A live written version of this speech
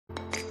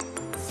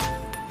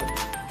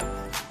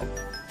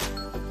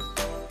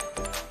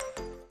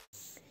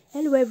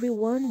Hello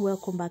everyone,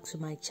 welcome back to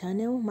my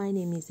channel. My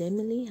name is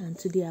Emily and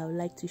today I would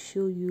like to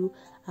show you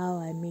how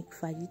I make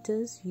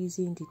fajitas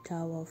using the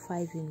Tower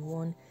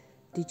 5-in-1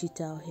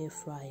 digital hair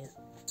fryer.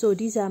 So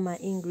these are my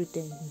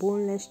ingredients: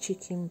 boneless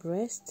chicken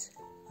breast,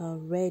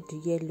 red,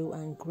 yellow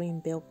and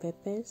green bell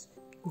peppers,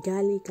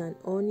 garlic and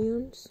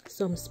onions,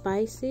 some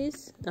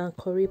spices and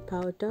curry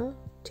powder,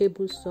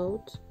 table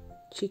salt,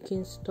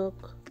 chicken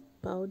stock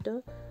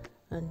powder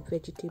and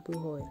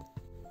vegetable oil.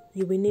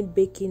 You will need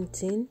baking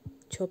tin,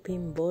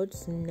 chopping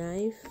boards,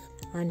 knife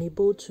and a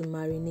bowl to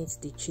marinate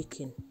the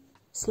chicken.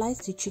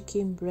 Slice the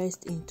chicken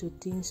breast into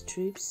thin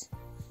strips.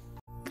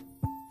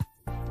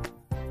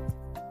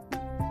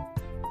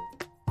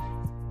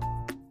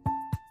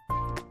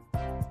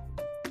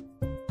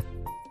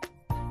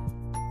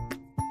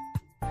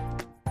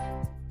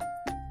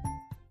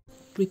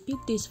 Repeat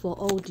this for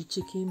all the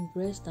chicken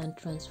breast and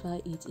transfer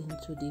it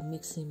into the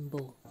mixing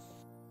bowl.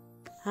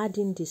 Add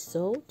in the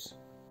salt,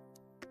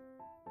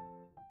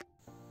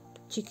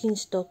 chicken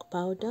stock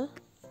powder,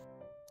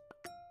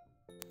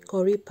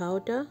 curry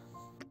powder,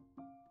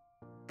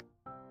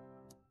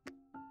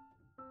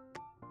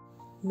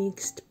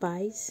 mixed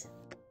spice,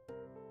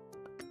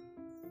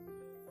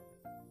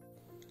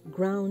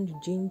 ground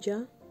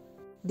ginger.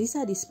 These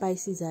are the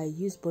spices I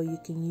use, but you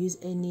can use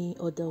any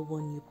other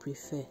one you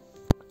prefer.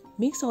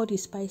 Mix all the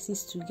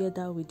spices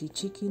together with the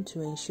chicken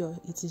to ensure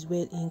it is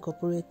well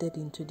incorporated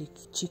into the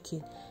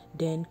chicken.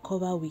 Then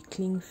cover with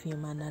cling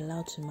film and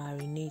allow to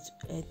marinate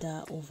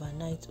either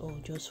overnight or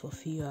just for a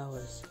few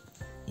hours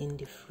in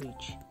the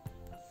fridge.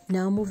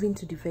 Now moving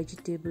to the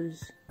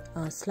vegetables,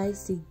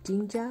 slice the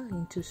ginger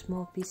into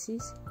small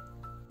pieces,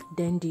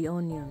 then the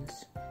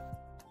onions.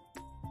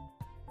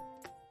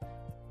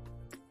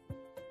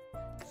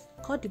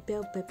 Cut the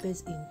bell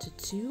peppers into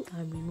two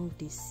and remove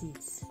the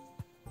seeds.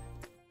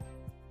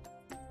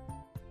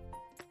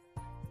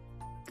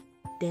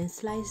 Then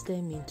slice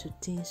them into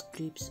thin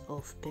strips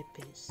of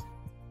peppers.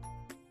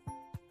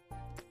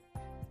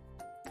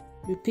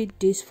 Repeat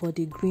this for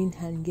the green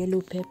and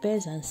yellow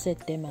peppers and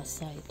set them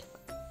aside.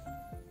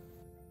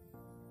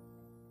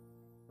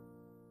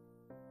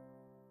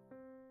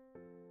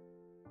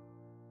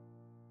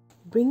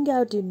 Bring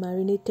out the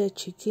marinated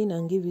chicken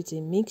and give it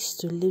a mix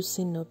to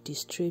loosen up the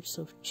strips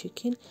of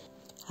chicken.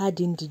 Add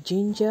in the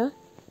ginger,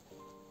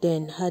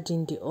 then add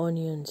in the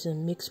onions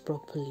and mix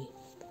properly.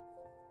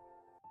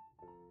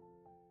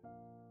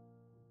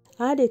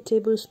 Add a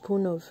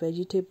tablespoon of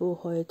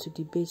vegetable oil to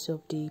the base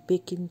of the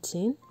baking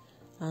tin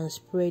and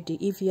spread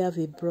it. If you have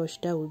a brush,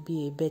 that would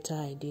be a better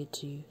idea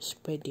to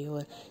spread the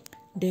oil.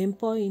 Then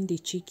pour in the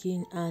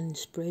chicken and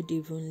spread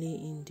evenly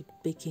in the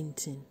baking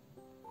tin.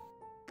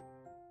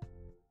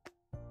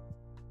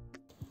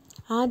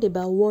 Add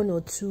about 1 or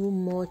 2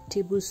 more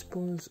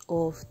tablespoons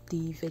of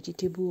the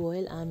vegetable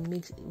oil and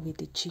mix with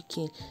the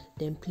chicken.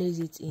 Then place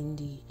it in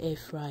the air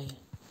fryer.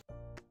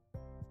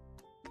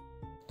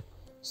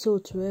 So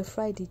to air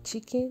fry the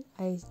chicken,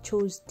 I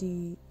chose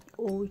the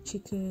old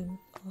chicken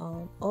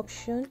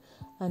option,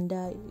 and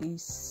that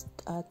is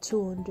at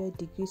 200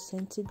 degrees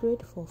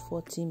centigrade for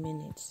 40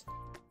 minutes.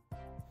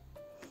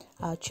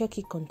 I'll check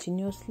it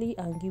continuously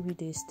and give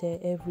it a stir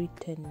every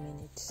 10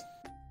 minutes.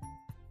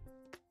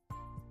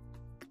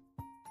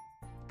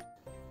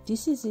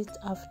 This is it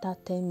after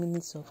 10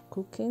 minutes of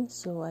cooking,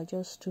 so I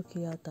just took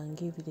it out and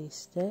gave it a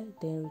stir,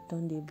 then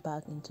returned it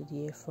back into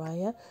the air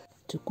fryer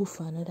to cook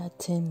for another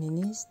 10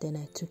 minutes. Then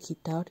I took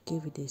it out,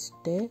 gave it a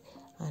stir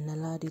and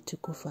allowed it to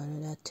cook for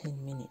another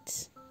 10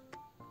 minutes.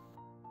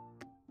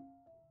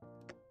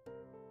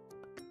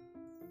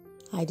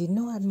 I did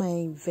not add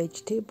my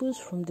vegetables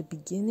from the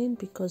beginning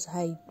because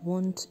I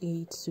want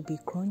it to be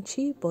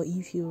crunchy, but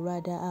if you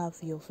rather have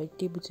your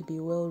vegetable to be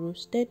well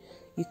roasted,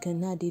 you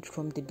can add it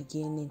from the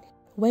beginning.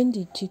 When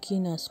the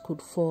chicken has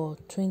cooked for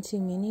 20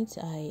 minutes,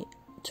 I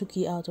took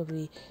it out of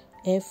the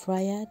air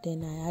fryer,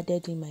 then I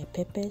added in my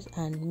peppers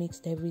and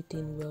mixed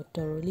everything well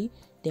thoroughly,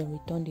 then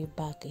returned it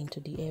back into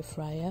the air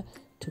fryer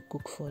to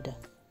cook further.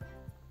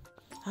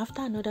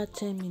 After another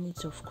 10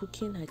 minutes of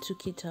cooking, I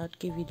took it out,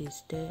 gave it a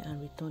stir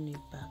and returned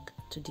it back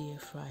to the air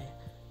fryer.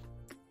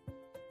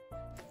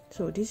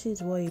 So this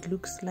is what it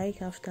looks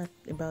like after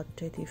about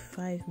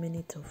 35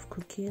 minutes of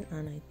cooking,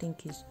 and I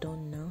think it's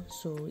done now,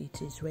 so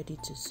it is ready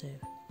to serve.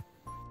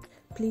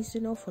 Please do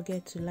not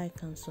forget to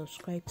like and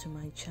subscribe to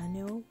my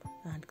channel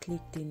and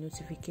click the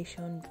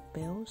notification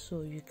bell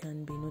so you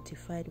can be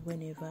notified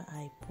whenever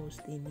I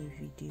post a new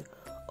video.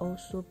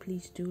 Also,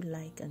 please do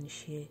like and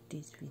share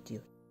this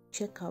video.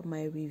 Check out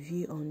my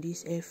review on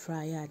this air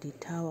fryer, the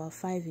Tower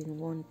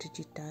 5-in-1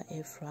 digital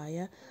air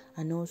fryer,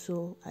 and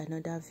also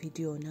another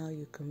video on how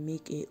you can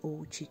make a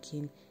whole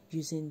chicken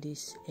using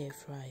this air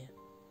fryer.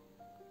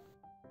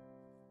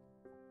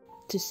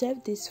 To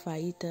serve these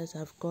fajitas,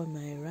 I've got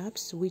my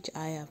wraps, which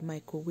I have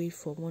microwaved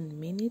for 1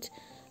 minute,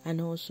 and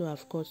also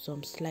I've got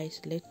some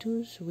sliced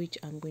lettuce, which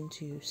I'm going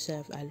to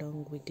serve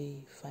along with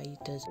the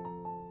fajitas.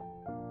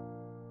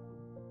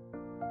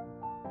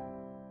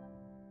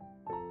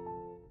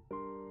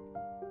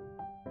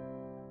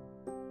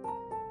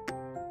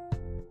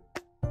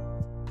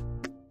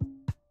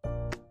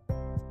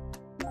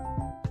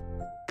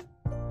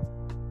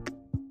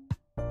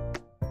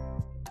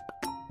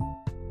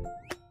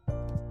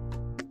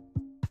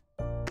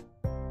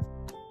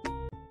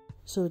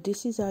 So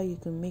this is how you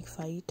can make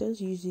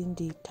fajitas using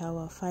the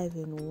Tower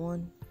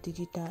 5-in-1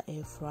 digital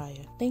air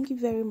fryer. Thank you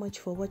very much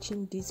for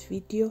watching this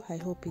video. I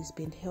hope it's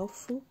been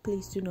helpful.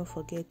 Please do not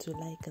forget to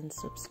like and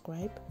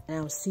subscribe, and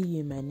I'll see you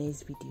in my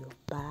next video.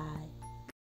 Bye.